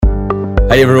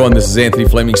Hey everyone, this is Anthony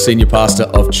Fleming, Senior Pastor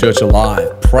of Church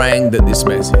Alive, praying that this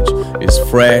message is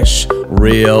fresh,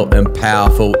 real, and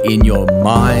powerful in your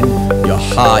mind, your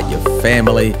heart, your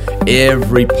family,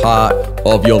 every part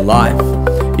of your life.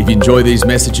 If you enjoy these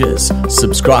messages,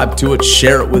 subscribe to it,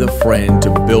 share it with a friend to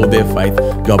build their faith.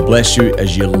 God bless you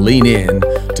as you lean in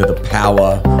to the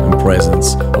power and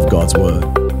presence of God's Word.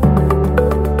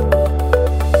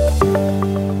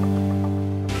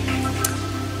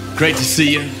 Great to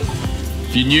see you.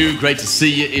 If you're new, great to see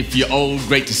you. If you're old,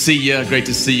 great to see you. Great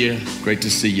to see you. Great to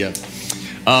see you.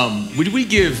 Would we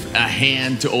give a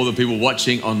hand to all the people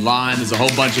watching online? There's a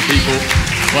whole bunch of people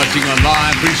watching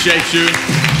online. Appreciate you.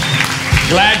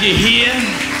 Glad you're here.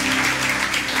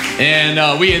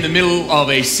 And we're in the middle of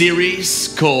a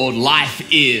series called Life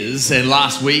Is. And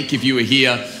last week, if you were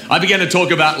here, I began to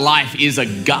talk about life is a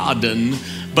garden.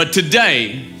 But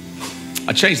today,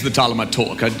 I changed the title of my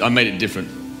talk. I made it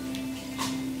different.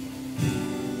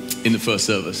 In the first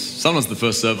service. Sometimes the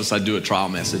first service I do a trial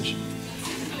message.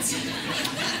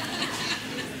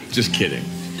 Just kidding.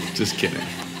 Just kidding.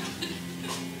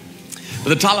 But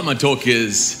the title of my talk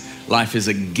is Life is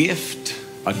a Gift,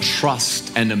 a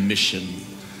Trust, and a Mission.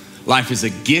 Life is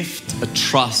a gift, a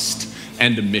trust,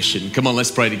 and a mission. Come on,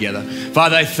 let's pray together.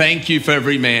 Father, I thank you for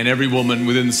every man, every woman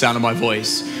within the sound of my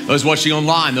voice. Those watching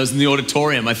online, those in the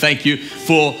auditorium. I thank you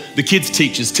for the kids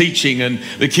teachers teaching and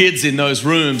the kids in those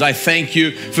rooms. I thank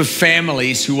you for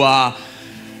families who are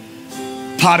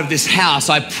part of this house.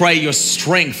 I pray your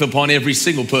strength upon every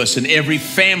single person, every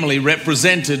family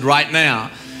represented right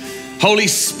now. Holy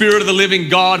Spirit of the living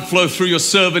God, flow through your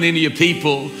servant into your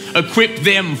people. Equip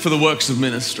them for the works of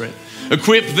ministry.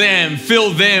 Equip them,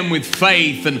 fill them with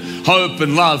faith and hope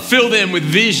and love. Fill them with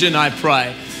vision, I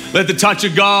pray. Let the touch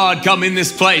of God come in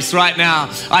this place right now.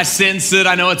 I sense it.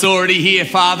 I know it's already here,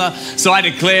 Father. So I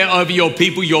declare over your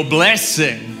people your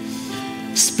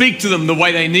blessing. Speak to them the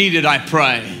way they need it, I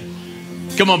pray.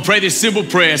 Come on, pray this simple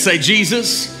prayer. Say,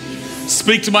 Jesus,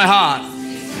 speak to my heart.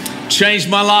 Change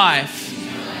my life.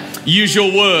 Use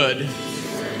your word,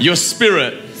 your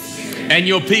spirit, and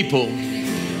your people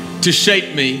to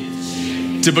shape me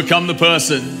to become the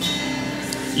person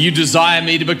you desire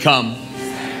me to become.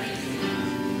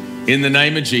 In the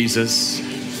name of Jesus.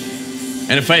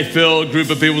 And a faith-filled group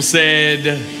of people said,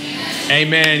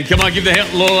 amen. Come on, give the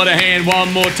Lord a hand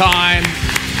one more time.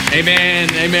 Amen,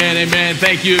 amen, amen.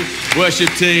 Thank you, worship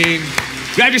team.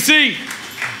 Grab your seat.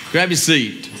 Grab your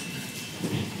seat.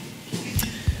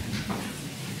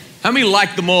 How many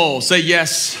like the mall? Say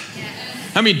yes.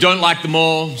 How many don't like the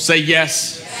mall? Say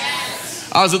yes.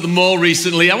 I was at the mall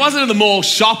recently. I wasn't at the mall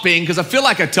shopping because I feel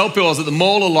like I tell people I was at the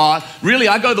mall a lot. Really,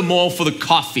 I go to the mall for the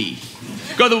coffee.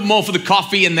 Go to the mall for the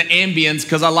coffee and the ambience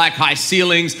because I like high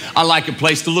ceilings. I like a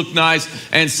place to look nice.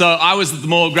 And so I was at the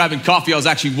mall grabbing coffee. I was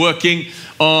actually working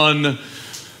on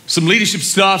some leadership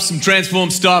stuff, some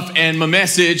transform stuff, and my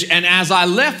message. And as I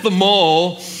left the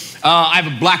mall, I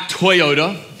have a black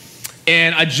Toyota.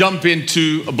 And I jump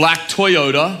into a black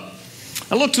Toyota.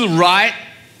 I look to the right.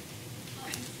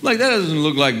 Like, that doesn't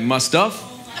look like my stuff.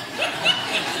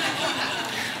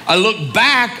 I look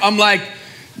back, I'm like,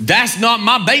 that's not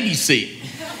my baby seat.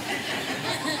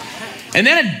 And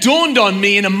then it dawned on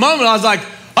me in a moment, I was like,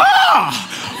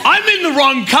 I'm in the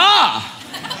wrong car.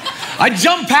 I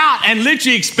jump out and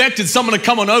literally expected someone to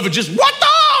come on over, just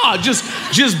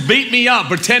beat me up,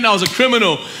 pretend I was a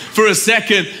criminal for a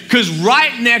second, because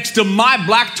right next to my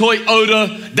black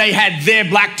Toyota, they had their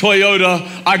black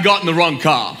Toyota. I got in the wrong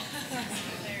car.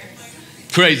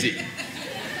 Crazy.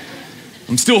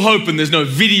 I'm still hoping there's no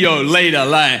video later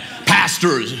like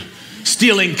pastors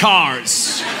stealing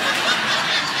cars,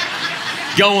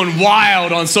 going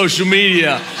wild on social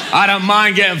media. I don't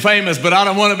mind getting famous, but I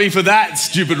don't want to be for that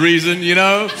stupid reason, you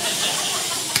know?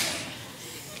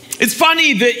 It's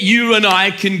funny that you and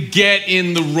I can get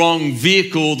in the wrong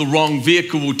vehicle. The wrong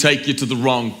vehicle will take you to the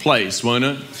wrong place, won't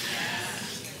it?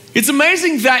 It's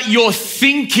amazing that your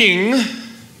thinking,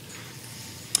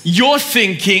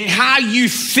 how you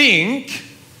think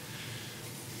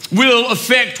will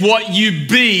affect what you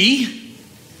be,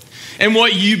 and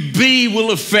what you be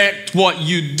will affect what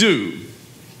you do.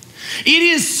 It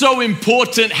is so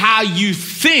important how you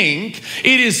think.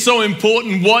 It is so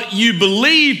important what you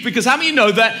believe, because how many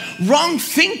know that wrong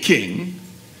thinking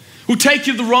will take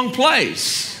you to the wrong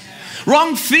place?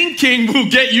 Wrong thinking will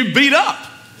get you beat up.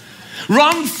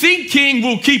 Wrong thinking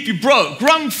will keep you broke.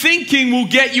 Wrong thinking will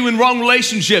get you in wrong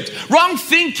relationships. Wrong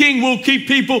thinking will keep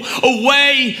people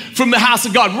away from the house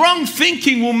of God. Wrong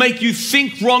thinking will make you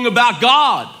think wrong about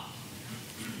God.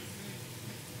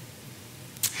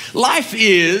 Life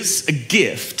is a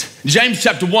gift, James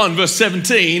chapter 1 verse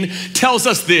 17 tells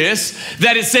us this,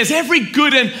 that it says every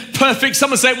good and perfect,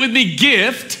 someone say it with me,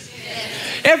 gift.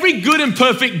 Every good and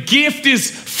perfect gift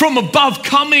is from above,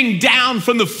 coming down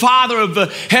from the Father of the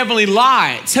heavenly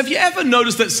lights. Have you ever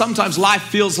noticed that sometimes life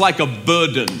feels like a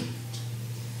burden?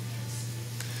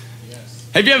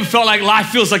 Have you ever felt like life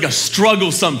feels like a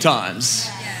struggle sometimes?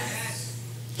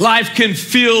 Life can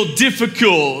feel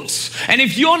difficult. And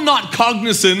if you're not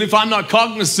cognizant, if I'm not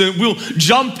cognizant, we'll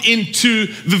jump into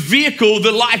the vehicle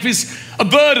that life is a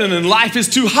burden and life is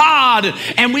too hard.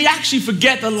 And we actually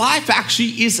forget that life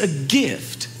actually is a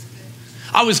gift.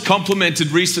 I was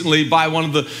complimented recently by one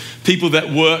of the people that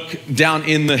work down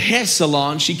in the hair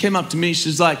salon. She came up to me,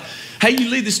 she's like, hey, you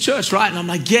lead this church, right? And I'm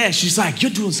like, yeah. She's like,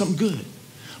 you're doing something good.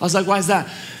 I was like, why is that?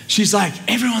 She's like,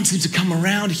 everyone seems to come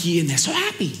around here and they're so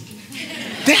happy.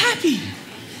 They're happy.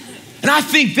 And I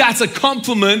think that's a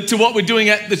compliment to what we're doing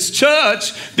at this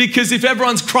church, because if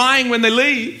everyone's crying when they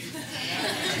leave.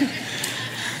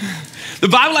 The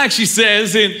Bible actually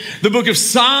says in the book of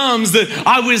Psalms that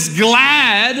I was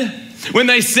glad when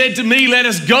they said to me, let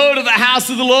us go to the house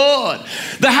of the Lord.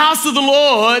 The house of the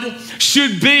Lord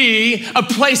should be a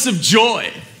place of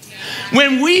joy.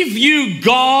 When we view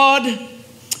God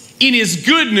in his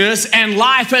goodness and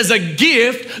life as a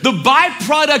gift, the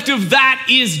byproduct of that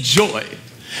is joy.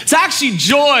 It's actually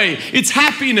joy, it's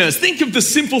happiness. Think of the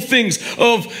simple things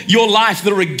of your life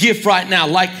that are a gift right now.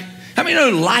 Like, how many know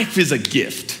life is a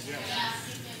gift?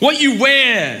 What you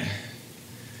wear.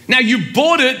 Now you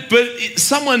bought it, but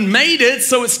someone made it,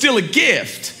 so it's still a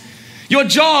gift. Your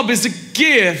job is a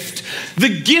gift.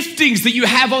 The giftings that you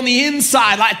have on the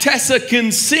inside, like Tessa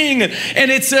can sing,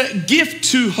 and it's a gift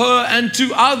to her and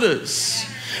to others.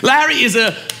 Larry is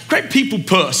a great people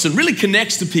person, really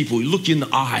connects to people. He look you in the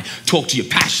eye, talk to you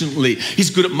passionately. He's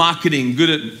good at marketing, good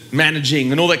at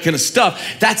managing and all that kind of stuff.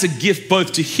 That's a gift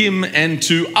both to him and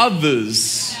to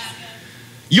others.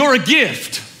 You're a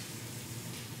gift.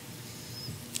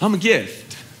 I'm a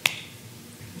gift.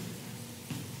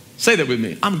 Say that with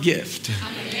me. I'm a gift.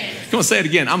 I'm a gift. Come on, say it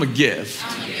again. I'm a gift.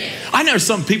 I'm a gift. I know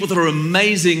some people that are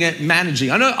amazing at managing.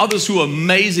 I know others who are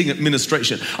amazing at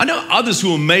administration. I know others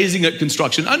who are amazing at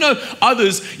construction. I know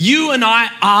others. You and I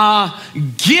are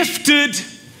gifted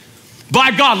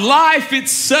by God. Life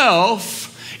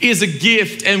itself is a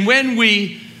gift. And when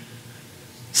we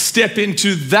step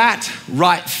into that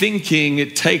right thinking,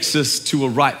 it takes us to a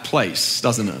right place,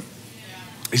 doesn't it?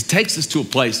 It takes us to a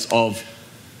place of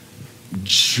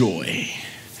joy.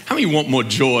 How many want more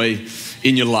joy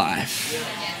in your life?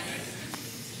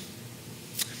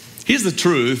 Here's the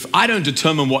truth. I don't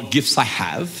determine what gifts I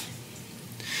have,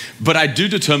 but I do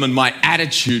determine my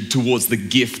attitude towards the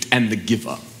gift and the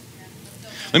giver.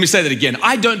 Let me say that again.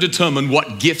 I don't determine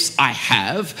what gifts I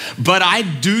have, but I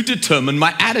do determine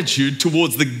my attitude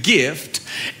towards the gift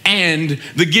and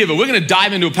the giver. We're going to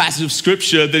dive into a passage of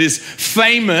scripture that is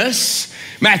famous.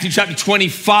 Matthew chapter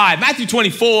 25. Matthew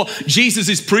 24, Jesus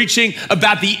is preaching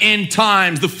about the end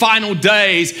times, the final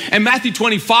days. And Matthew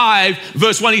 25,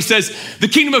 verse 1, he says, the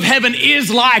kingdom of heaven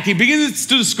is like. He begins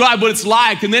to describe what it's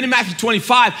like. And then in Matthew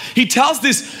 25, he tells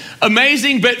this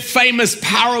amazing but famous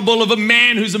parable of a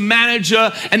man who's a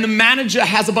manager. And the manager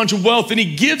has a bunch of wealth and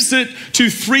he gives it to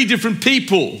three different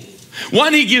people.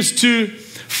 One he gives to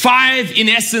 5, in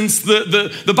essence,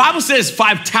 the Bible says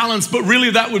 5 talents, but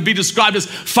really that would be described as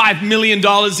 $5 million.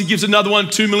 He gives another one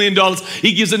 $2 million.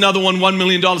 He gives another one $1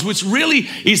 million, which really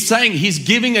is saying he's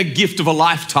giving a gift of a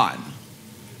lifetime.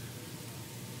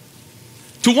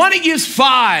 To one he gives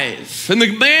 5, and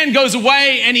the man goes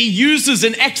away and he uses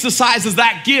and exercises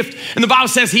that gift. And the Bible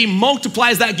says he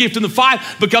multiplies that gift and the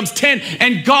 5 becomes 10.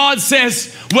 And God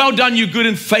says, well done, you good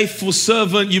and faithful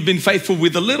servant. You've been faithful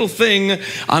with a little thing.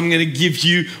 I'm going to give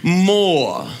you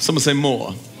more. Someone say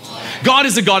more. God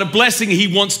is a God of blessing.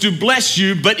 He wants to bless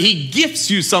you, but he gifts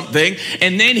you something.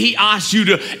 And then he asks you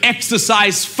to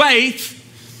exercise faith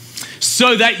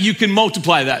so that you can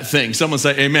multiply that thing. Someone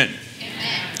say amen.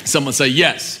 Someone say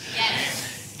yes.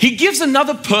 Yes. He gives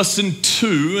another person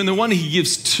 2, and the one he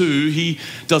gives 2, he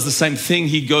does the same thing.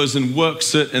 He goes and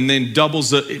works it and then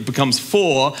doubles it. It becomes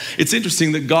 4. It's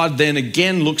interesting that God then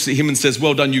again looks at him and says,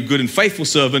 well done, you good and faithful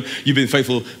servant. You've been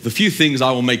faithful with a few things.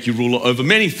 I will make you ruler over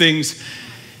many things.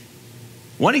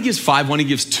 One he gives 5, one he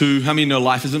gives 2. How many know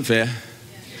life isn't fair?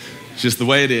 It's just the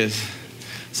way it is.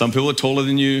 Some people are taller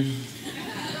than you.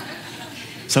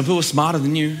 Some people are smarter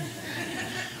than you.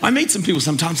 I meet some people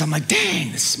sometimes, I'm like, dang,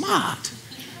 they're smart.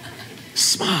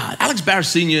 Smart. Alex Barris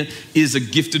Sr. is a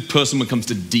gifted person when it comes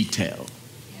to detail.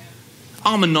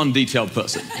 I'm a non-detailed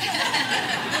person.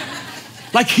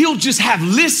 Like he'll just have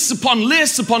lists upon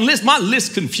lists upon lists. My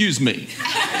lists confuse me.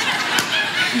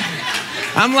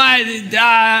 I'm like,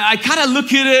 I kind of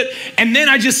look at it and then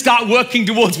I just start working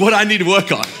towards what I need to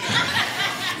work on.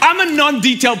 I'm a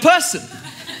non-detailed person.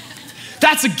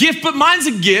 That's a gift, but mine's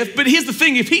a gift. But here's the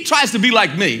thing, if he tries to be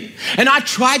like me and I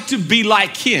try to be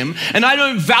like him and I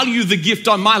don't value the gift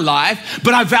on my life,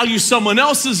 but I value someone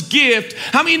else's gift,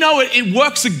 how many know it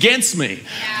works against me?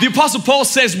 Yeah. The Apostle Paul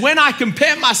says, when I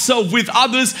compare myself with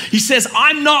others, he says,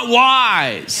 I'm not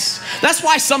wise. Yeah. That's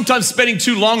why sometimes spending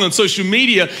too long on social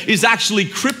media is actually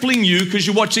crippling you because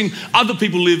you're watching other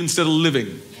people live instead of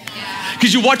living.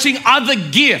 Because you're watching other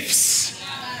gifts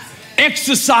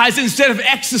exercise instead of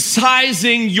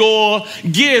exercising your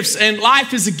gifts. And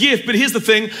life is a gift, but here's the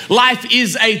thing, life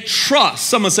is a trust.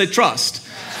 Someone say trust.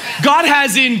 God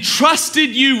has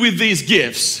entrusted you with these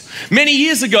gifts. Many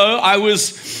years ago, I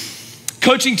was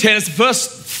coaching tennis. The first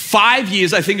 5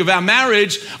 years, I think, of our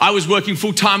marriage, I was working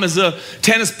full-time as a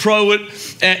tennis pro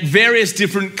at various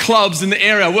different clubs in the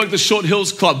area. I worked at the Short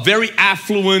Hills Club, very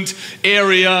affluent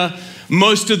area.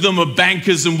 Most of them are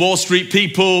bankers and Wall Street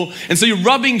people. And so you're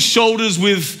rubbing shoulders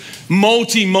with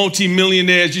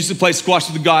multi-millionaires. Used to play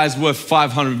squash with the guys worth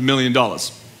 $500 million. But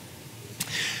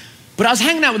I was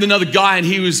hanging out with another guy and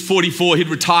he was 44. He'd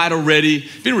retired already.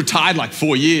 Been retired like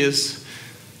 4 years.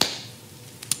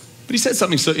 But he said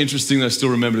something so interesting that I still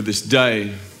remember to this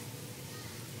day.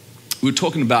 We were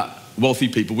talking about wealthy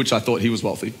people, which I thought he was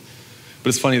wealthy. But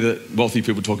it's funny that wealthy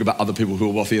people talk about other people who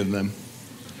are wealthier than them.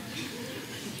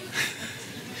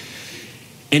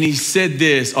 And he said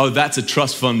this, oh, that's a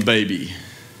trust fund baby.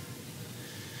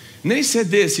 And then he said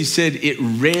this, he said, it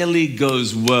rarely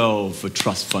goes well for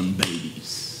trust fund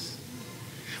babies.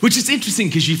 Which is interesting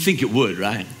because you think it would,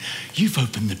 right? You've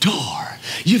opened the door.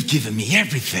 You've given me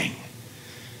everything.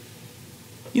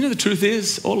 You know, the truth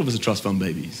is, all of us are trust fund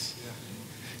babies.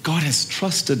 God has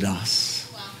trusted us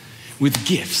with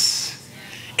gifts.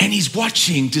 And he's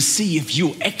watching to see if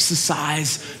you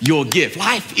exercise your gift.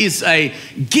 Life is a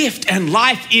gift and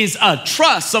life is a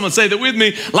trust. Someone say that with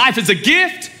me. Life is a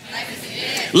gift. Life is a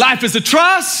gift. Life is a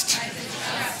trust. Life is a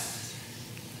trust.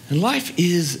 And life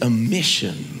is a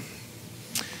mission.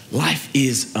 Life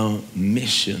is a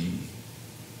mission.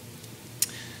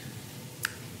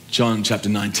 John chapter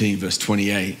 19, verse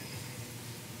 28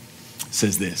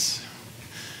 says this.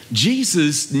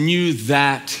 Jesus knew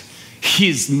that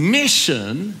his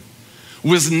mission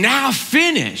was now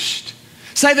finished.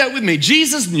 Say that with me.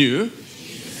 Jesus knew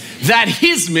that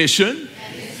his mission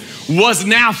was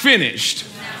now finished.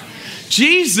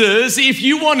 Jesus, if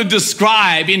you want to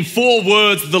describe in 4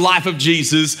 words the life of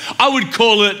Jesus, I would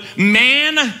call it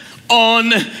man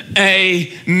on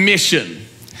a mission.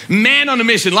 Man on a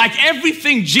mission. Like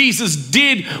everything Jesus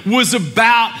did was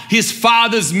about his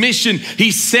Father's mission.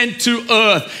 He sent to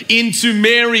earth into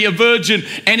Mary, a virgin,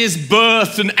 and his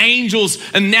birth, and angels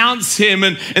announce him.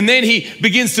 And then he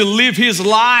begins to live his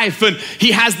life, and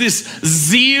he has this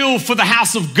zeal for the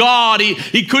house of God.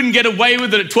 He couldn't get away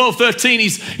with it at 12, 13.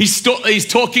 He's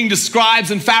talking to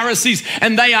scribes and Pharisees,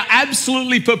 and they are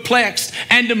absolutely perplexed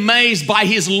and amazed by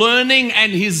his learning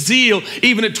and his zeal.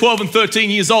 Even at 12 and 13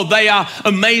 years old, they are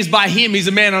amazed by him. He's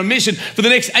a man on a mission. For the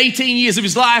next 18 years of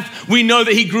his life, we know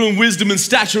that he grew in wisdom and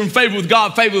stature and favor with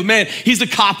God, favor with man. He's a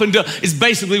carpenter, is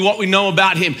basically what we know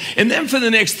about him. And then for the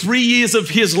next 3 years of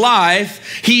his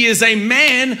life, he is a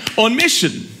man on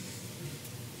mission.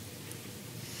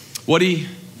 What he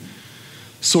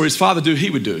saw his Father do,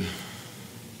 he would do.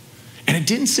 And it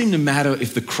didn't seem to matter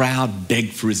if the crowd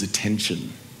begged for his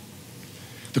attention.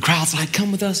 The crowd's like,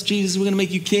 come with us, Jesus, we're going to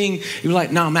make you king. He was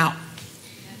like, no, I'm out.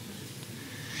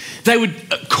 They would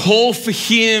call for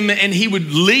him and he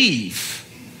would leave.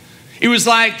 It was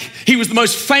like he was the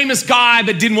most famous guy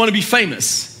but didn't want to be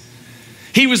famous.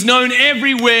 He was known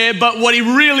everywhere, but what he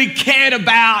really cared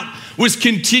about was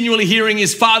continually hearing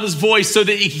his Father's voice so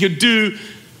that he could do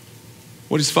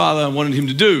what his Father wanted him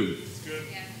to do.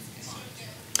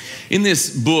 In this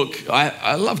book,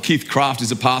 I love Keith Craft.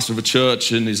 He's a pastor of a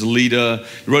church and he's a leader.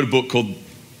 He wrote a book called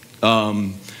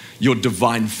Your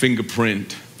Divine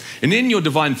Fingerprint. And in Your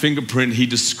Divine Fingerprint, he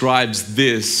describes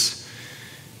this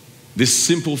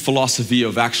simple philosophy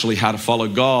of actually how to follow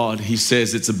God. He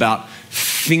says it's about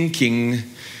thinking,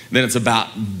 then it's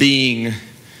about being,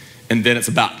 and then it's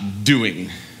about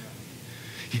doing.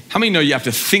 How many know you have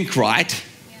to think right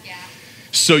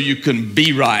so you can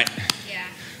be right,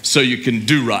 so you can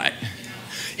do right?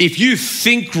 If you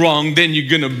think wrong, then you're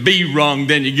going to be wrong,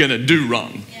 then you're going to do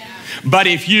wrong. But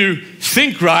if you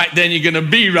think right, then you're going to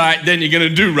be right, then you're going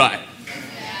to do right.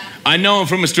 I know I'm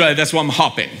from Australia, that's why I'm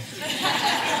hopping.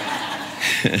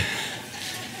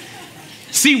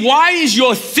 See, why is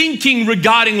your thinking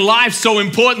regarding life so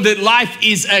important? That life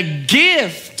is a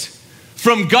gift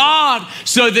from God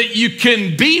so that you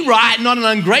can be right, not an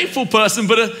ungrateful person,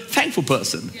 but a thankful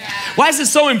person. Yeah. Why is it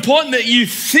so important that you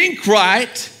think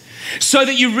right so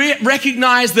that you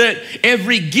recognize that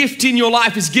every gift in your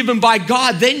life is given by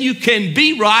God? Then you can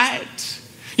be right.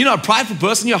 You're not a prideful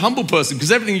person, you're a humble person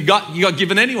because everything you got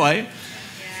given anyway.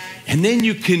 And then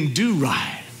you can do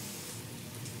right.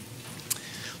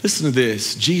 Listen to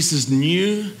this. Jesus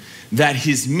knew that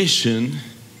his mission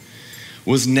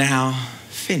was now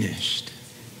finished.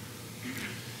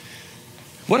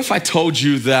 What if I told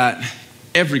you that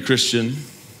every Christian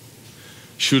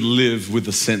should live with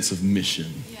a sense of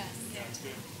mission? Yes.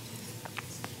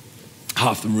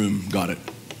 Half the room got it.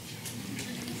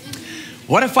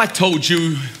 What if I told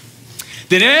you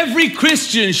that every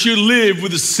Christian should live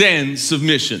with a sense of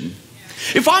mission?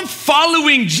 If I'm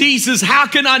following Jesus, how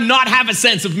can I not have a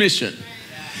sense of mission?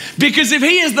 Because if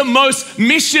he is the most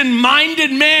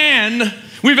mission-minded man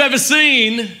we've ever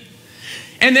seen,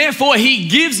 and therefore he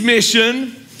gives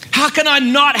mission, how can I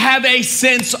not have a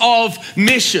sense of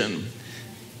mission?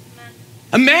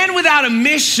 A man without a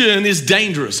mission is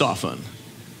dangerous often.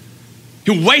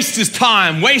 He'll waste his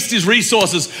time, waste his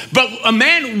resources. But a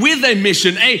man with a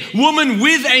mission, a woman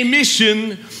with a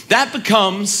mission, that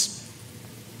becomes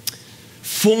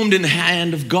formed in the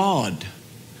hand of God,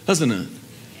 doesn't it?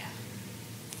 Yeah.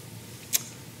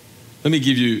 Let me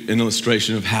give you an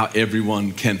illustration of how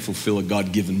everyone can fulfill a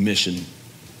God-given mission.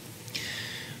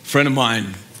 A friend of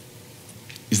mine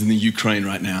is in the Ukraine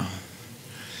right now.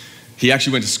 He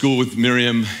actually went to school with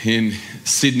Miriam in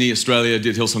Sydney, Australia,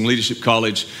 did Hillsong Leadership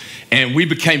College, and we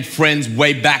became friends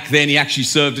way back then. He actually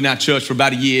served in our church for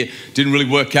about a year, didn't really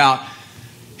work out.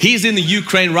 He's in the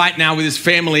Ukraine right now with his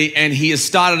family, and he has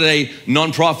started a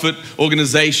nonprofit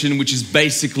organization which is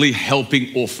basically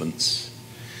helping orphans.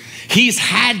 He's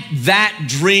had that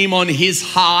dream on his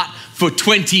heart for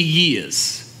 20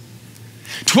 years.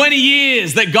 20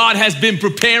 years that God has been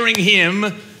preparing him,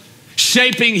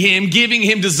 shaping him, giving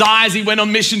him desires. He went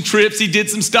on mission trips. He did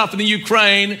some stuff in the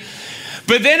Ukraine.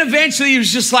 But then eventually he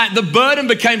was just like, the burden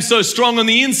became so strong on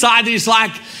the inside that he's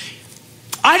like,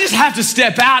 I just have to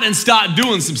step out and start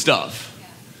doing some stuff.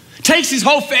 Takes his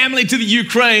whole family to the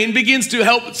Ukraine, begins to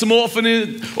help with some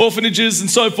orphanages and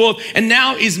so forth, and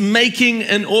now is making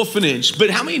an orphanage. But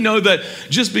how many know that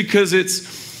just because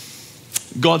it's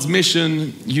God's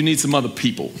mission, you need some other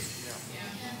people?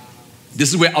 This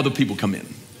is where other people come in.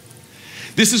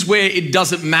 This is where it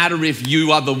doesn't matter if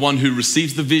you are the one who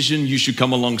receives the vision, you should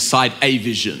come alongside a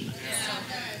vision.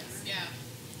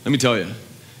 Let me tell you,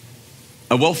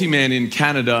 a wealthy man in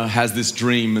Canada has this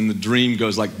dream, and the dream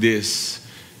goes like this: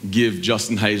 give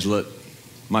Justin Hazlett,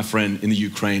 my friend in the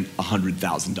Ukraine,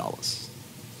 $100,000.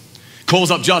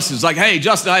 Calls up Justin, it's like, hey,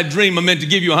 Justin, I had a dream, I meant to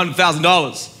give you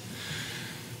 $100,000.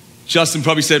 Justin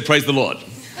probably said, praise the Lord.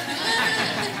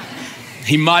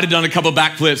 He might have done a couple of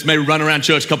backflips, maybe run around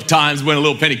church a couple of times, went a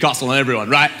little Pentecostal on everyone,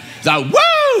 right? He's like,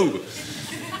 woo!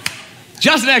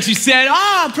 Justin actually said,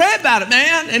 pray about it,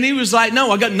 man. And he was like,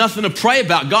 no, I got nothing to pray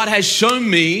about. God has shown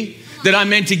me that I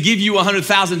meant to give you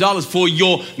 $100,000 for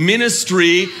your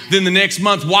ministry. Then the next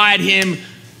month wired him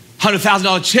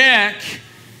 $100,000 check.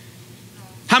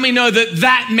 How many know that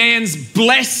that man's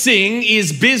blessing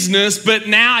is business, but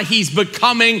now he's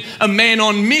becoming a man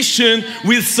on mission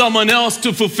with someone else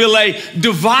to fulfill a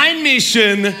divine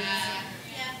mission?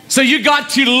 So you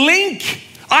got to link.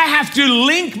 I have to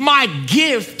link my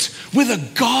gift with a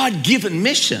God-given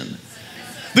mission.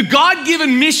 The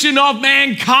God-given mission of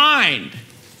mankind.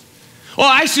 Or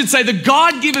I should say the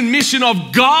God-given mission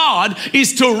of God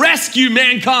is to rescue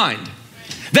mankind.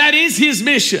 That is his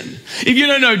mission. If you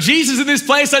don't know Jesus in this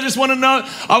place, I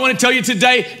want to tell you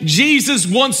today, Jesus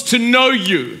wants to know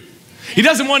you. He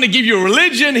doesn't want to give you a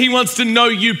religion. He wants to know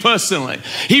you personally.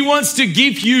 He wants to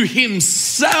give you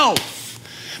himself.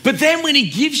 But then when he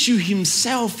gives you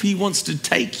himself, he wants to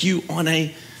take you on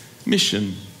a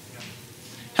mission.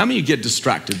 How many of you get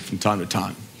distracted from time to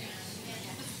time?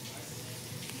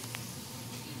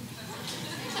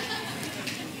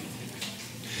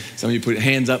 Some of you put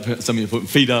hands up, some of you put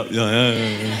feet up.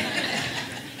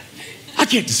 I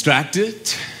get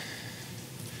distracted.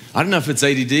 I don't know if it's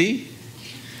ADD. I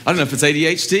don't know if it's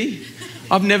ADHD.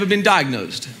 I've never been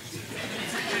diagnosed.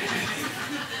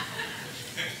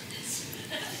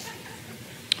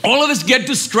 All of us get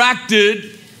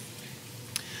distracted.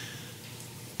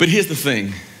 But here's the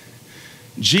thing.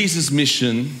 Jesus'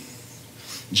 mission,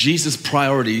 Jesus'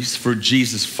 priorities for a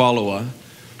Jesus follower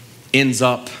ends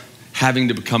up having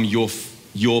to become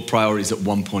your priorities at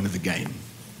one point of the game.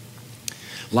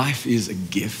 Life is a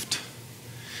gift.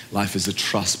 Life is a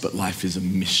trust, but life is a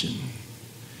mission.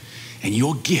 And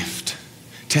your gift,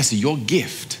 Tessa, your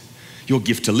gift your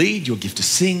gift to lead, your gift to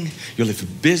sing, your gift for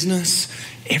business,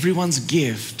 everyone's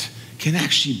gift can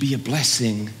actually be a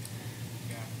blessing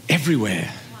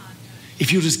everywhere.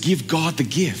 If you'll just give God the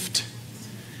gift.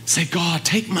 Say, God,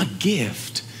 take my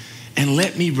gift and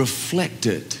let me reflect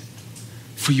it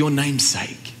for your name's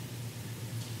sake.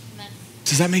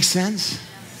 Does that make sense?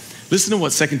 Listen to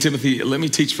what 2 Timothy, let me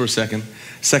teach for a second.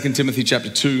 2 Timothy chapter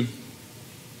 2.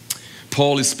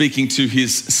 Paul is speaking to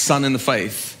his son in the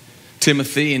faith,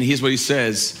 Timothy, and here's what he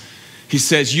says. He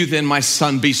says, you then, my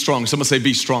son, be strong. Someone say,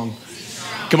 be strong.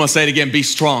 Come on, say it again, be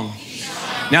strong.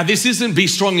 Now, this isn't be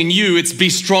strong in you, it's be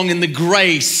strong in the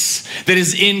grace that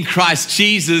is in Christ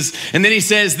Jesus. And then he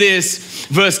says this,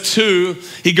 verse 2,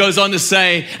 he goes on to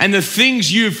say, and the things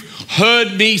you've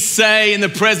heard me say in the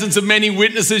presence of many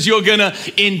witnesses, you're going to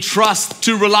entrust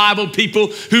to reliable people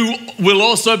who will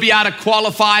also be able to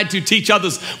qualify to teach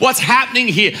others. What's happening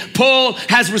here? Paul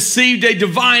has received a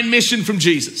divine mission from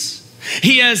Jesus.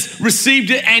 He has received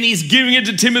it and he's giving it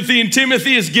to Timothy, and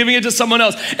Timothy is giving it to someone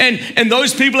else. And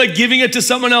those people are giving it to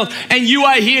someone else. And you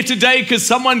are here today because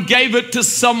someone gave it to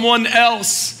someone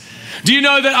else. Do you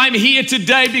know that I'm here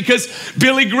today because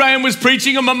Billy Graham was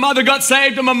preaching and my mother got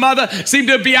saved, and my mother seemed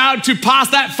to be able to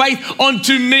pass that faith on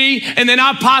to me, and then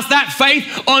I passed that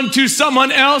faith on to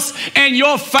someone else, and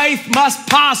your faith must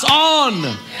pass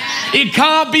on. It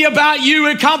can't be about you.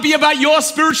 It can't be about your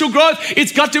spiritual growth.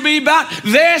 It's got to be about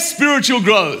their spiritual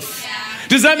growth.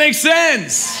 Does that make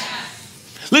sense?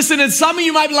 Listen, and some of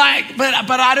you might be like,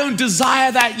 but I don't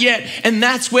desire that yet. And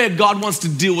that's where God wants to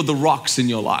deal with the rocks in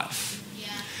your life.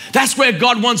 That's where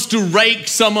God wants to rake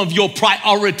some of your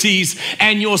priorities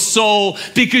and your soul,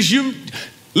 because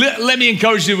let me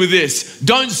encourage you with this.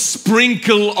 Don't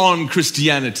sprinkle on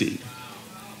Christianity.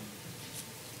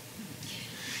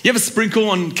 You ever sprinkle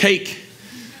on cake?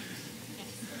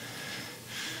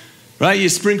 Right, you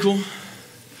sprinkle.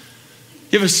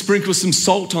 You ever sprinkle some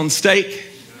salt on steak?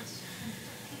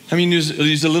 I mean,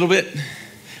 use a little bit.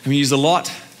 I mean, use a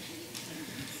lot.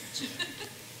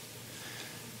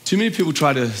 Too many people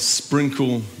try to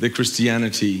sprinkle their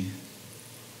Christianity.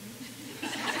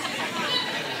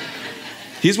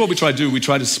 Here's what we try to do. We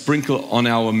try to sprinkle on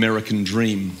our American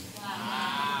dream.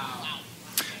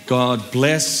 God,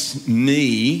 bless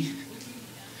me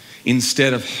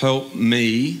instead of help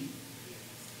me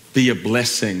be a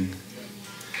blessing.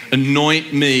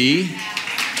 Anoint me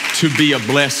to be a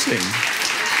blessing.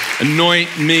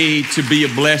 Anoint me to be a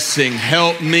blessing.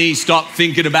 Help me stop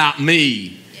thinking about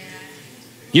me.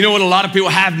 You know what a lot of people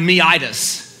have?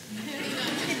 Me-itis.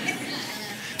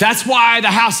 That's why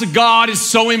the house of God is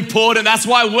so important. That's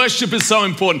why worship is so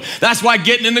important. That's why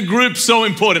getting in the group is so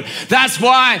important. That's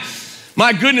why,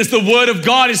 my goodness, the word of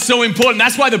God is so important.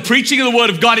 That's why the preaching of the word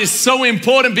of God is so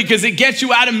important, because it gets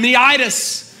you out of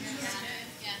me-itis.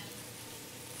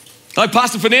 Like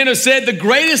Pastor Fernando said, the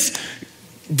greatest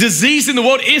disease in the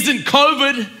world isn't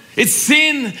COVID, it's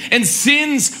sin, and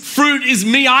sin's fruit is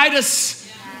me-itis.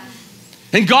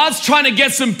 And God's trying to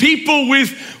get some people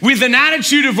with an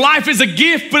attitude of life as a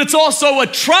gift, but it's also a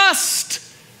trust,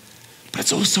 but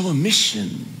it's also a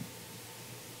mission.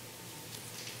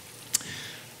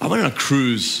 I went on a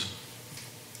cruise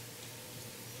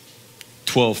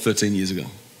 12, 13 years ago.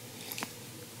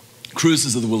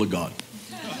 Cruises are the will of God.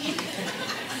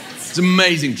 It's an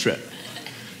amazing trip.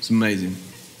 It's amazing.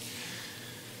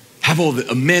 Have all the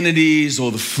amenities,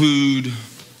 all the food.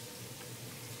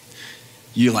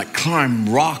 You like climb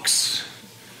rocks.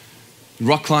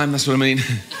 Rock climb, that's what I mean.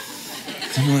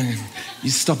 You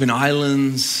stop in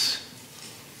islands.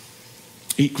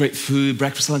 Eat great food,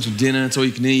 breakfast, lunch, and dinner. It's all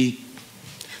you can eat.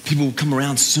 People will come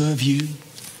around, serve you.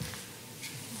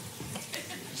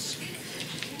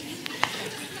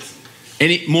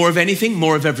 More of anything,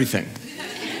 more of everything.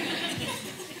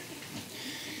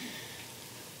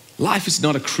 Life is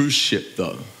not a cruise ship,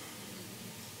 though.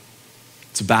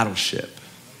 It's a battleship.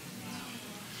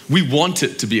 We want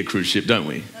it to be a cruise ship, don't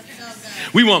we?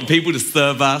 We want people to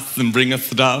serve us and bring us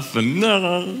stuff and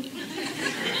no.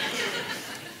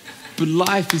 But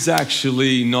life is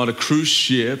actually not a cruise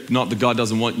ship. Not that God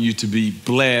doesn't want you to be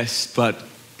blessed, but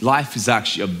life is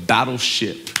actually a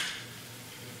battleship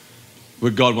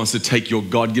where God wants to take your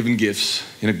God-given gifts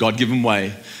in a God-given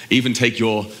way, even take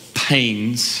your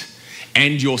pains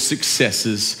and your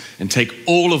successes and take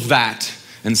all of that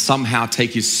and somehow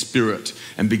take His Spirit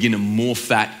and begin to morph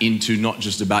that into not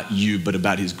just about you, but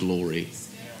about His glory.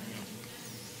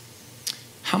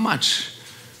 How much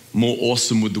more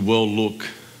awesome would the world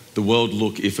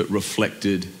look if it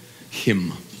reflected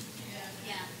Him?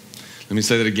 Let me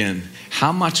say that again.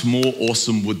 How much more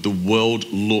awesome would the world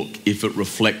look if it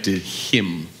reflected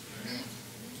Him?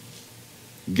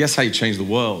 Guess how you change the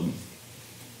world?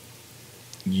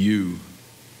 you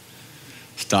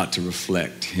start to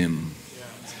reflect him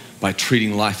by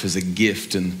treating life as a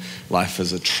gift and life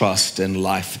as a trust and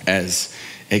life as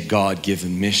a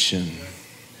God-given mission.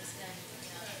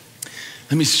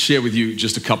 Let me share with you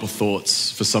just a couple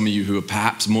thoughts for some of you who are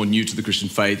perhaps more new to the Christian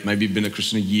faith. Maybe you've been a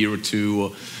Christian a year or two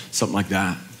or something like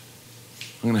that.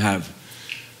 I'm going to have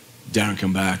Darren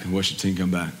come back and worship team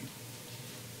come back.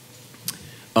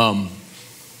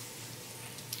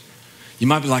 You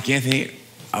might be like, Anthony,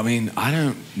 I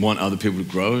don't want other people to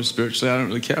grow spiritually. I don't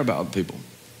really care about other people.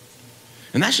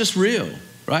 And that's just real,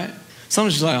 right?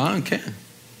 Someone's just like, I don't care.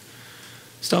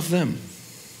 Stuff them.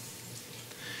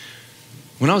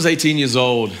 When I was 18 years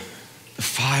old, the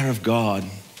fire of God,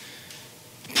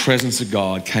 the presence of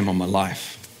God came on my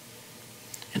life.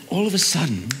 And all of a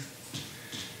sudden,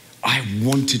 I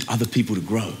wanted other people to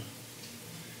grow.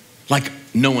 Like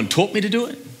no one taught me to do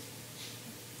it.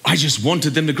 I just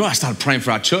wanted them to grow. I started praying for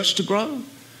our church to grow.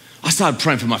 I started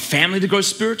praying for my family to grow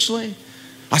spiritually.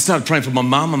 I started praying for my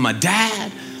mom and my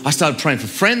dad. I started praying for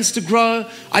friends to grow.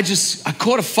 I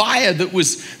caught a fire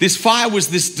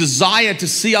this desire to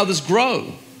see others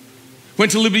grow.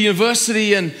 Went to Liberty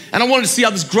University and I wanted to see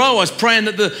others grow. I was praying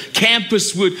that the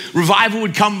revival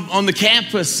would come on the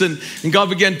campus and God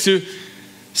began to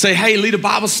say, hey, lead a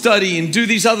Bible study and do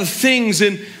these other things.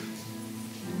 And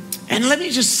let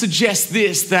me just suggest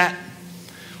this, that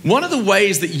one of the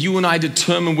ways that you and I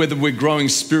determine whether we're growing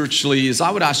spiritually is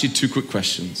I would ask you two quick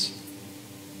questions.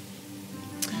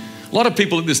 A lot of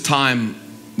people at this time,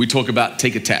 we talk about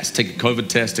take a test, take a COVID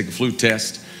test, take a flu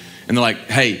test. And they're like,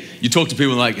 hey, you talk to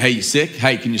people like, hey, you sick?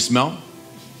 Hey, can you smell?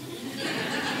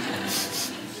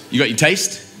 You got your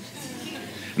taste?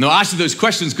 And they'll ask you those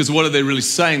questions because what are they really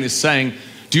saying? They're saying,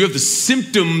 do you have the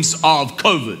symptoms of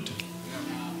COVID?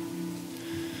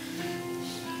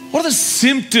 What are the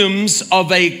symptoms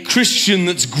of a Christian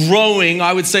that's growing?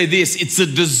 I would say this, it's a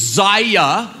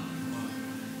desire.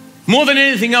 More than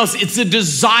anything else, it's a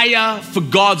desire for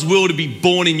God's will to be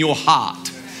born in your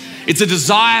heart. It's a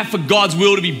desire for God's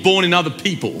will to be born in other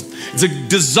people. It's a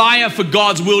desire for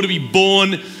God's will to be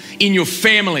born in your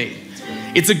family.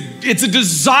 It's a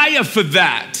desire for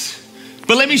that.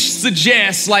 But let me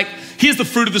suggest, here's the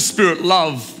fruit of the Spirit: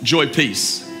 love, joy,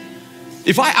 peace.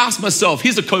 If I ask myself,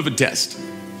 here's a COVID test,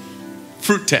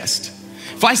 fruit test.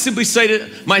 If I simply say to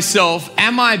myself,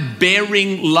 am I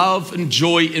bearing love and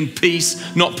joy and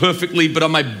peace? Not perfectly, but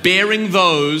am I bearing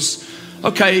those?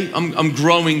 Okay, I'm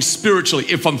growing spiritually.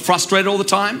 If I'm frustrated all the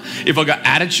time, if I got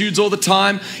attitudes all the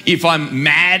time, if I'm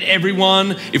mad at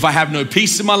everyone, if I have no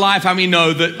peace in my life, how many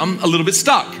know that I'm a little bit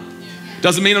stuck?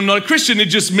 Doesn't mean I'm not a Christian. It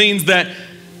just means that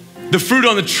the fruit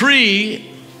on the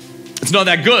tree, it's not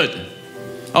that good.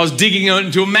 I was digging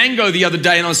into a mango the other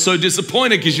day and I was so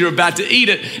disappointed because you're about to eat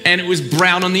it and it was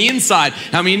brown on the inside.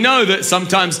 How many know that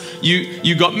sometimes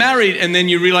you got married and then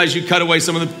you realize you cut away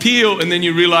some of the peel and then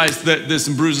you realize that there's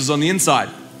some bruises on the inside?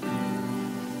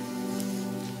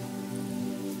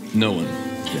 No one.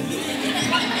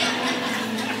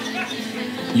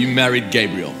 You married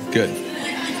Gabriel. Good.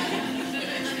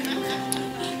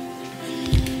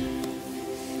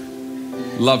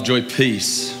 Love, joy,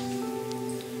 peace.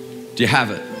 Do you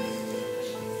have it?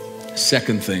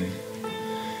 Second thing,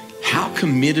 how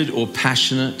committed or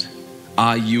passionate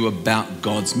are you about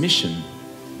God's mission?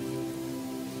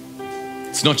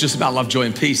 It's not just about love, joy,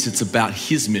 and peace, it's about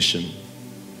His mission.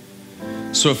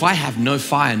 So if I have no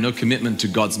fire, no commitment to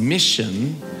God's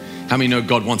mission, how many know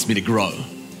God wants me to grow?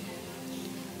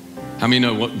 How many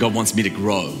know what God wants me to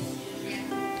grow?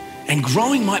 And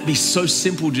growing might be so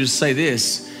simple to just say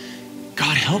this: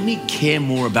 God, help me care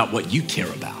more about what you care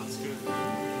about.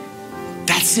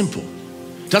 That's simple.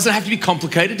 Doesn't have to be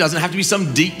complicated, doesn't have to be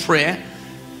some deep prayer,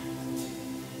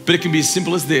 but it can be as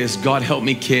simple as this: God, help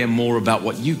me care more about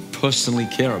what you personally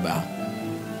care about.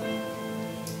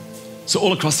 So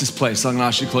all across this place, I'm gonna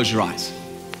ask you to close your eyes.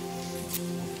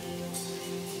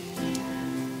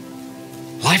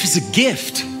 Life is a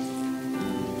gift.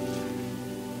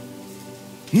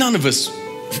 None of us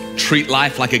treat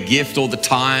life like a gift all the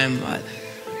time.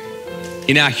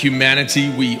 In our humanity,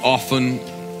 we often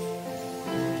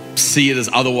see it as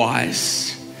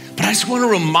otherwise. But I just want to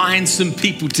remind some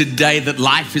people today that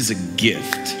life is a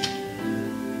gift.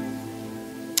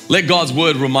 Let God's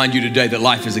word remind you today that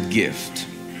life is a gift.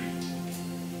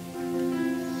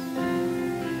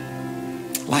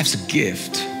 Life's a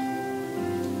gift.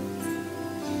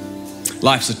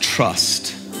 Life's a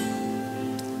trust.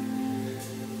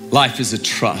 Life is a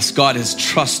trust. God has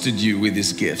trusted you with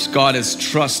His gifts. God has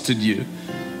trusted you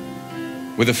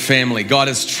with a family. God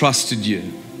has trusted you.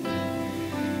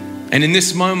 And in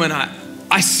this moment,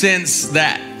 I sense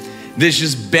that there's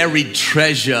just buried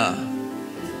treasure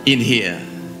in here.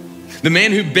 The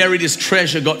man who buried his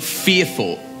treasure got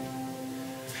fearful.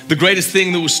 The greatest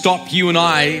thing that will stop you and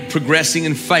I progressing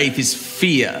in faith is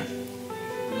fear.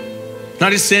 And I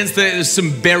just sense that there's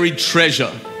some buried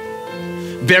treasure,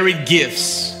 buried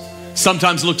gifts.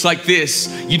 Sometimes it looks like this.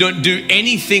 You don't do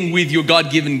anything with your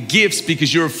God-given gifts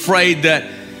because you're afraid that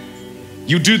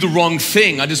you do the wrong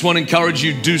thing. I just want to encourage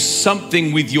you, do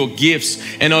something with your gifts,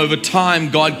 and over time,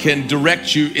 God can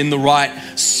direct you in the right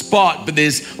spot. But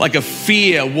there's like a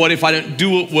fear. What if I don't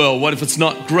do it well? What if it's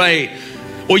not great?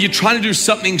 Or you're trying to do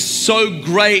something so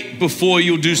great before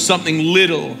you'll do something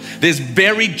little. There's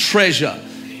buried treasure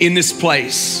in this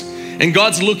place. And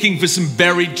God's looking for some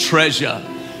buried treasure.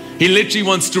 He literally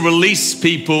wants to release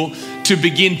people to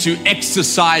begin to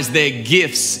exercise their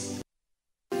gifts.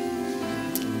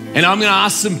 And I'm going to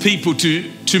ask some people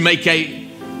to make a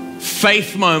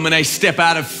faith moment, a step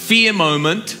out of fear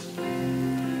moment.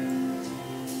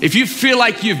 If you feel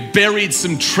like you've buried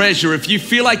some treasure, if you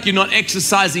feel like you're not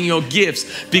exercising your gifts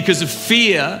because of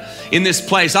fear in this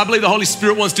place, I believe the Holy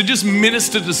Spirit wants to just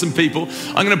minister to some people.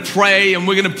 I'm going to pray and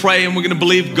we're going to pray and we're going to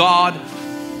believe God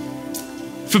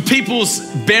for people's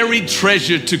buried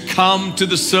treasure to come to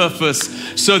the surface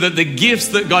so that the gifts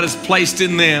that God has placed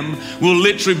in them will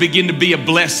literally begin to be a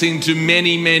blessing to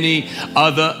many, many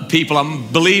other people. I'm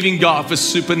believing God for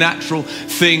supernatural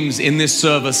things in this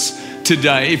service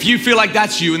today. If you feel like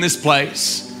that's you in this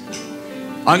place,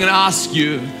 I'm going to ask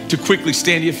you to quickly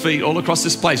stand to your feet all across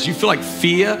this place. You feel like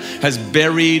fear has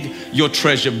buried your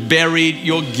treasure, buried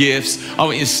your gifts. I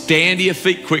want you to stand to your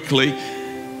feet quickly.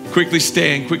 Quickly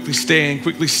stand, quickly stand,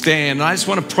 quickly stand. And I just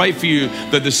want to pray for you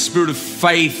that the spirit of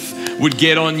faith would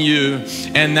get on you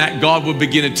and that God would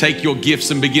begin to take your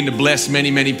gifts and begin to bless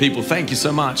many, many people. Thank you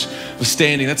so much for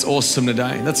standing. That's awesome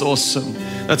today. That's awesome.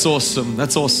 That's awesome.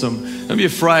 That's awesome. Don't be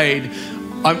afraid.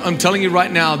 I'm telling you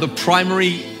right now, the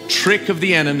primary trick of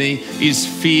the enemy is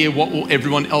fear. What will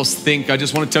everyone else think? I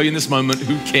just want to tell you in this moment,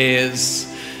 who cares?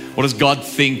 What does God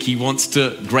think? He wants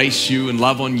to grace you and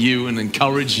love on you and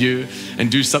encourage you and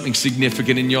do something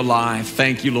significant in your life.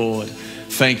 Thank you, Lord.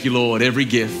 Thank you, Lord. Every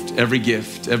gift, every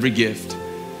gift, every gift,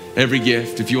 every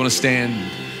gift. If you want to stand,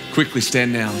 quickly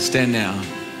stand now. Stand now.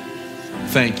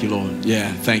 Thank you, Lord.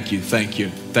 Yeah, thank you, thank you,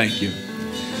 thank you.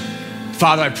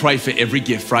 Father, I pray for every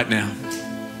gift right now.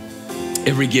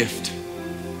 Every gift.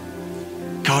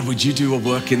 God, would you do a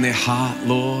work in their heart,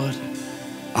 Lord?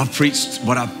 I've preached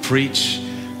what I've preached.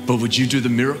 But would you do the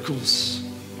miracles?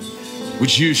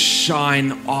 Would you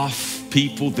shine off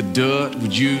people the dirt?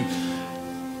 Would you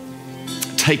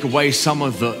take away some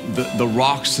of the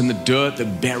rocks and the dirt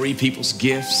that bury people's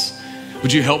gifts?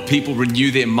 Would you help people renew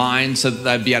their minds so that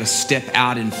they'd be able to step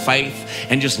out in faith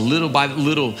and just little by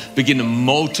little begin to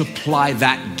multiply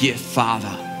that gift,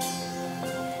 Father?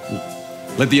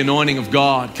 Let the anointing of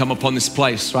God come upon this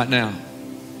place right now.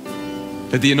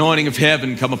 Let the anointing of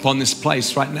heaven come upon this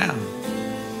place right now.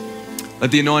 Let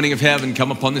the anointing of heaven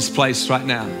come upon this place right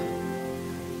now.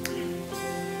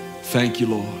 Thank you,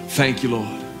 Lord. Thank you,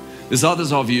 Lord. There's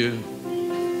others of you,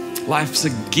 life's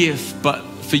a gift, but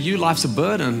for you, life's a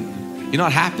burden. You're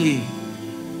not happy.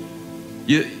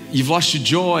 You've lost your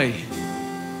joy.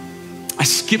 I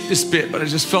skipped this bit, but I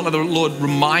just felt like the Lord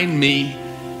remind me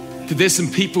that there's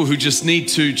some people who just need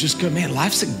to just go, man,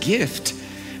 life's a gift.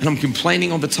 And I'm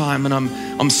complaining all the time and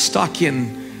I'm stuck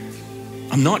in,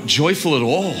 I'm not joyful at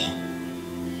all.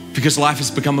 Because life has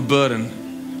become a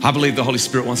burden. I believe the Holy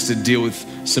Spirit wants to deal with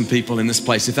some people in this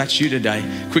place. If that's you today,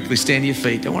 quickly stand to your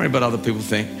feet. Don't worry about what other people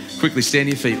think. Quickly stand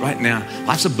to your feet right now.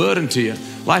 Life's a burden to you.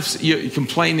 You're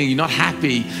complaining, you're not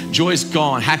happy. Joy's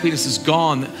gone, happiness is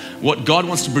gone. What God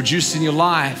wants to produce in your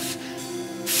life.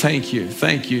 Thank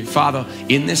you, Father,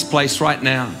 in this place right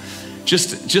now.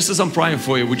 Just as I'm praying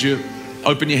for you, would you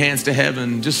open your hands to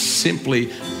heaven, just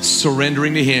simply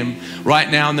surrendering to Him. Right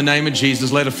now, in the name of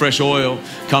Jesus, let a fresh oil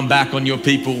come back on your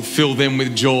people. Fill them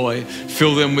with joy.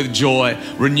 Fill them with joy.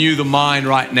 Renew the mind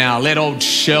right now. Let old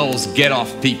shells get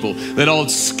off people. Let old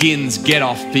skins get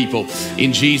off people.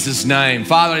 In Jesus' name.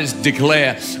 Father, I just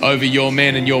declare over your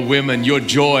men and your women, your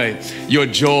joy,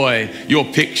 your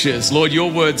pictures. Lord,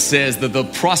 your word says that the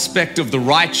prospect of the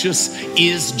righteous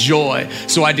is joy.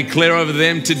 So I declare over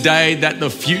them today that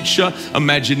the future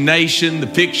imagination, the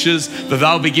pictures that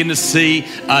they'll begin to see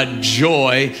are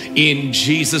joy in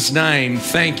Jesus' name.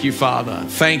 Thank you, Father.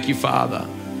 Thank you, Father.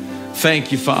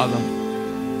 Thank you, Father.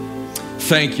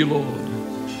 Thank you, Lord.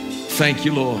 Thank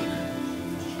you, Lord.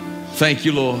 Thank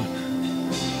you, Lord.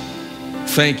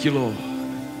 Thank you, Lord.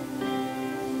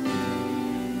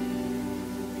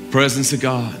 Presence of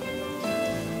God.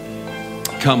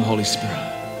 Come, Holy Spirit.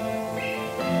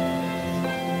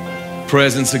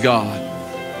 Presence of God.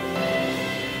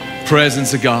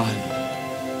 Presence of God.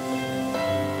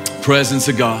 Presence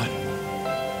of God.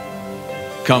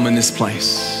 Come in this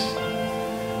place.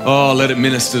 Oh, let it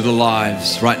minister to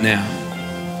lives right now.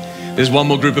 There's one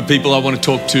more group of people I want to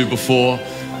talk to before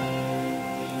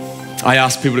I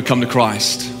ask people to come to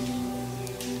Christ.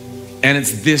 And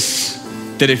it's this,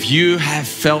 that if you have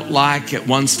felt like at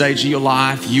one stage of your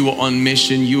life, you were on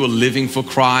mission, you were living for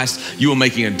Christ, you were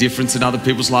making a difference in other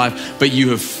people's life, but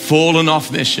you have fallen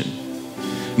off mission.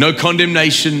 No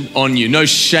condemnation on you, no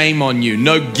shame on you,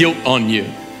 no guilt on you.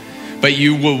 But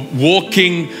you were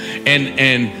walking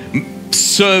and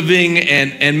serving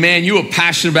and man, you were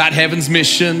passionate about heaven's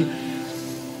mission.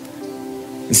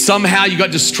 And somehow you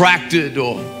got distracted,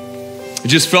 or it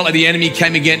just felt like the enemy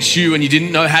came against you and you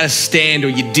didn't know how to stand, or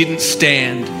you didn't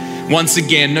stand. Once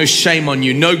again, no shame on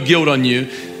you, no guilt on you.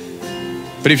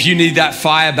 But if you need that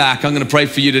fire back, I'm going to pray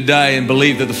for you today and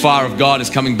believe that the fire of God is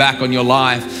coming back on your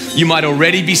life. You might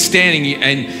already be standing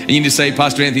and you just say,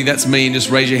 Pastor Anthony, that's me, and just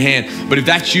raise your hand. But if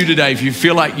that's you today, if you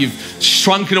feel like you've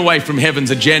shrunken away from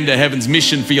heaven's agenda, heaven's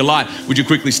mission for your life, would you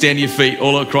quickly stand to your feet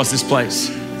all across this place?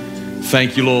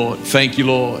 Thank you, Lord. Thank you,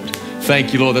 Lord.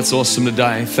 Thank you, Lord. That's awesome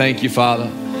today. Thank you,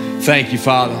 Father. Thank you,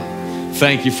 Father.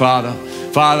 Thank you, Father.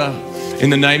 Father,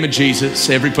 in the name of Jesus,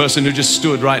 every person who just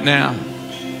stood right now,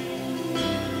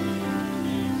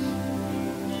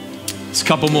 there's a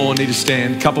couple more need to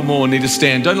stand. A couple more need to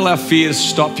stand. Don't allow fear to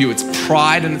stop you. It's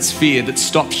pride and it's fear that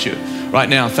stops you right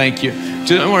now. Thank you.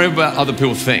 Don't worry about what other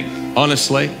people think.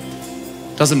 Honestly,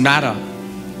 it doesn't matter.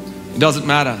 It doesn't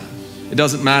matter. It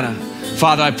doesn't matter.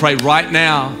 Father, I pray right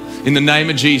now in the name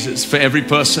of Jesus for every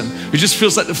person who just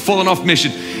feels like they've fallen off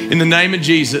mission. In the name of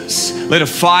Jesus, let a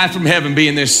fire from heaven be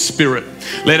in their spirit.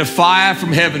 Let a fire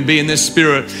from heaven be in their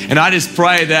spirit. And I just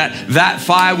pray that that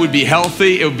fire would be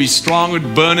healthy, it would be strong, it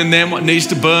would burn in them what needs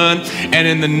to burn. And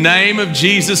in the name of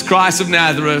Jesus Christ of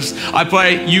Nazareth, I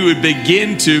pray you would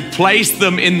begin to place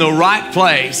them in the right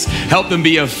place. Help them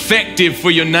be effective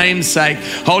for your name's sake.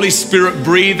 Holy Spirit,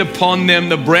 breathe upon them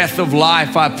the breath of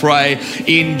life, I pray.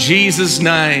 In Jesus'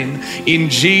 name, in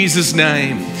Jesus'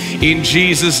 name, in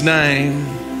Jesus'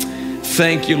 name.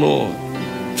 Thank you, Lord.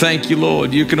 Thank you,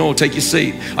 Lord. You can all take your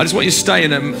seat. I just want you to stay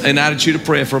in an attitude of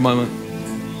prayer for a moment.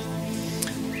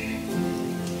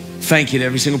 Thank you to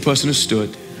every single person who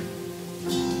stood.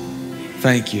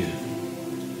 Thank you.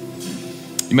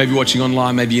 You may be watching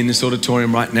online, maybe in this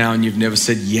auditorium right now, and you've never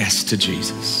said yes to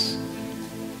Jesus.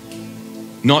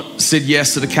 Not said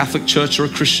yes to the Catholic Church or a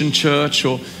Christian church,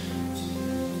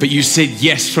 but you said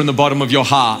yes from the bottom of your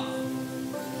heart.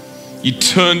 You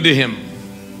turned to Him.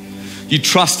 You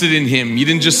trusted in Him. You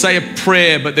didn't just say a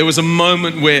prayer, but there was a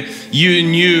moment where you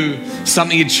knew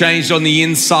something had changed on the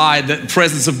inside, that the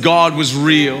presence of God was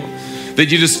real, that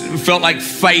you just felt like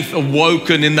faith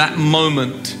awoken in that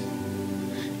moment.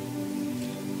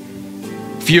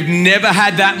 If you've never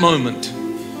had that moment,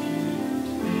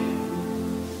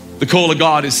 the call of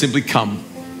God is simply come.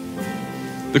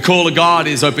 The call of God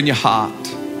is open your heart.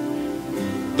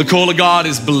 The call of God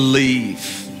is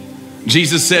believe.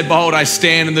 Jesus said, behold, I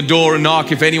stand in the door and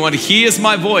knock. If anyone hears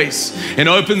my voice and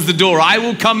opens the door, I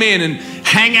will come in and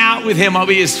hang out with him. I'll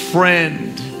be his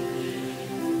friend.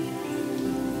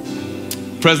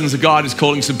 The presence of God is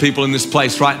calling some people in this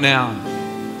place right now.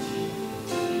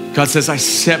 God says, I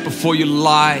set before you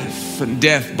life and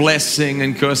death, blessing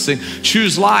and cursing.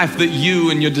 Choose life that you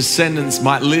and your descendants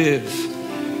might live.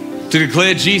 To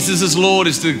declare Jesus as Lord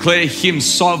is to declare Him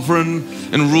sovereign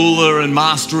and ruler and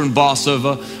master and boss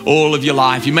over all of your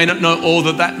life. You may not know all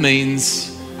that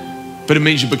means, but it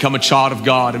means you become a child of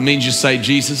God. It means you say,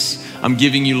 Jesus, I'm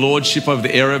giving you lordship over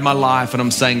the area of my life, and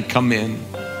I'm saying, come in.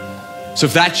 So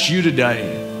if that's you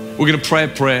today, we're going to pray a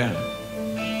prayer.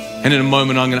 And in a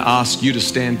moment, I'm going to ask you to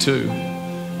stand too.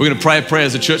 We're going to pray a prayer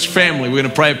as a church family. We're going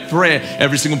to pray a prayer,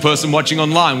 every single person watching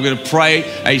online. We're going to pray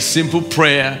a simple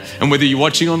prayer. And whether you're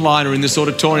watching online or in this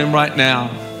auditorium right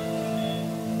now,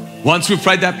 once we've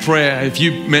prayed that prayer, if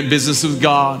you meant business with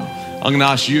God, I'm going to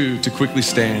ask you to quickly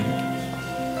stand.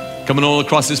 Coming all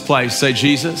across this place, say,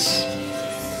 Jesus,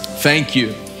 thank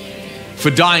you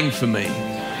for dying for me.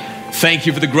 Thank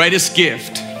you for the greatest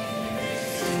gift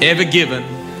ever given,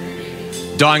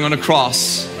 dying on a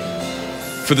cross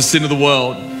for the sin of the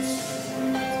world.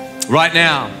 Right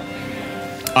now,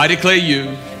 I declare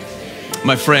you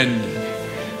my friend,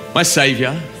 my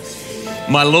Savior,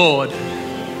 my Lord.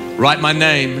 Write my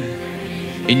name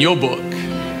in your book.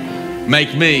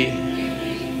 Make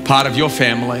me part of your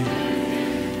family.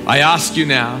 I ask you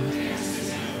now,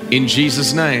 in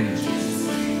Jesus' name.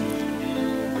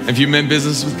 If you meant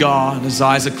business with God, his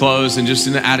eyes are closed and just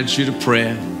in an attitude of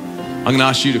prayer, I'm going to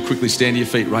ask you to quickly stand to your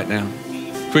feet right now.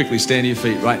 Quickly stand to your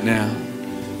feet right now.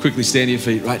 Quickly stand to your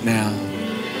feet right now.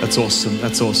 That's awesome.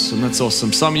 That's awesome. That's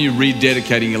awesome. Some of you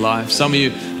rededicating your life. Some of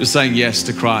you just saying yes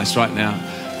to Christ right now.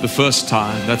 The first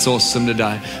time. That's awesome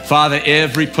today. Father,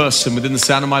 every person within the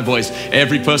sound of my voice,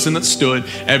 every person that stood,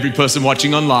 every person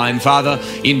watching online, Father,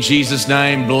 in Jesus'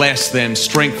 name, bless them,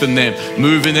 strengthen them,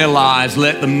 move in their lives,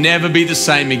 let them never be the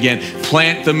same again.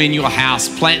 Plant them in your house,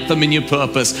 plant them in your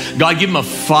purpose. God, give them a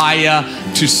fire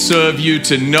to serve you,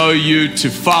 to know you, to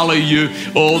follow you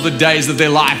all the days of their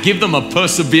life. Give them a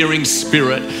persevering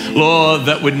spirit, Lord,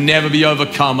 that would never be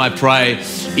overcome, I pray,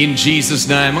 in Jesus'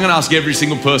 name. I'm going to ask every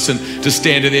single person to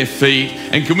stand to their feet.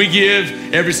 And can we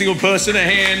give every single person a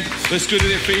hand? Let's do to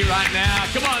their feet right now.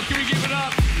 Come on, can we give it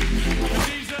up?